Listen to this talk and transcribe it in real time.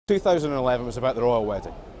2011 was about the royal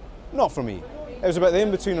wedding. Not for me. It was about the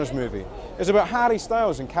In-Betweeners movie. It was about Harry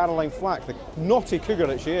Styles and Caroline Flack, the naughty cougar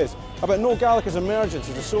that she is. About Noel Gallagher's emergence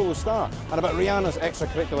as a solo star. And about Rihanna's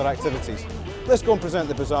extracurricular activities. Let's go and present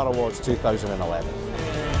the Bizarre Awards 2011.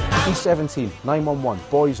 E17, 911,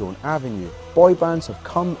 Boyzone, Avenue. Boy bands have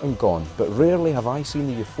come and gone, but rarely have I seen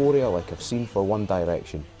the euphoria like I've seen for One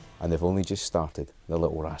Direction. And they've only just started, the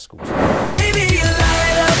Little Rascals. Baby, you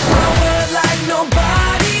light up my world like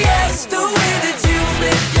nobody else. The way that you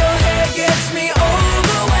flip your hair gets me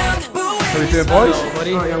overwhelmed. How you doing, boys? Hello,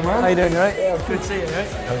 buddy. Right, young man. How you doing, right? Yeah, Good to see you, right?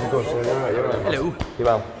 how's it going, sir? You're right. Hello. You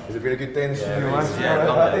well? Has it been a good day in the studio, man? Yeah,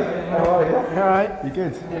 How are you? You alright? You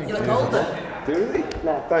good? You look older. Do you really?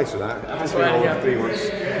 No. Thanks for that. It's been over 3 months.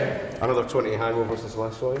 Another 20 hangover since the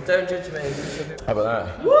last saw you. Don't judge me. How about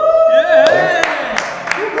that? Woo! Yeah!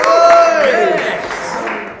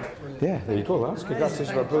 Yeah, there you go, lads.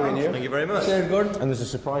 Congratulations for a brilliant year. Thank you very much. And there's a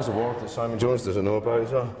surprise award that Simon Jones doesn't know about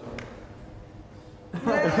as well.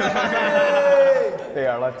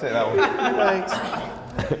 Here, let's take that one. Thanks.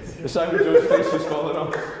 The Simon Jones face is falling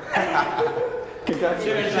off.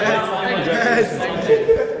 Congratulations.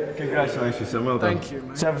 Congratulations, son. Well done. Thank you,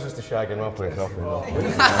 man. Serve us to shag and well played off. Baby,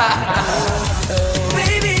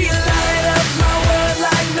 you light up my world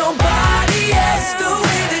like nobody else. The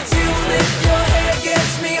way that you flip your hair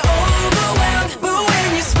gets me overwhelmed. But when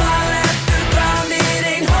you smile at the ground, it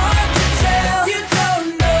ain't hard to tell. You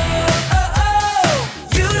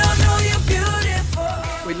don't know you're beautiful.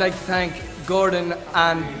 We'd like to thank Gordon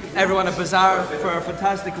and everyone at Bizarre for a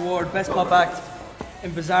fantastic award, Best Pop Act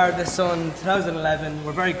in Bizarre this Sun 2011.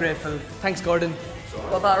 We're very grateful. Thanks, Gordon.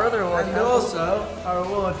 What about our other award? And also, our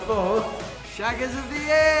award for Shaggers of the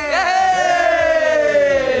Year!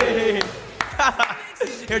 Yay!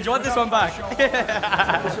 Here, do you want this one back?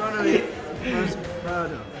 This one of the most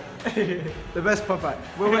proud of. The best pop act.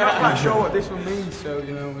 Well, we're not quite sure what this one means, so,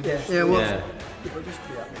 you know, we'll just, Yeah, we'll just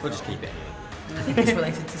be happy. We'll just keep it. I think it's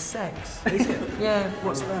related to sex. Is it? Yeah.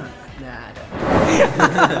 What's that? Nah, I don't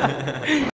know.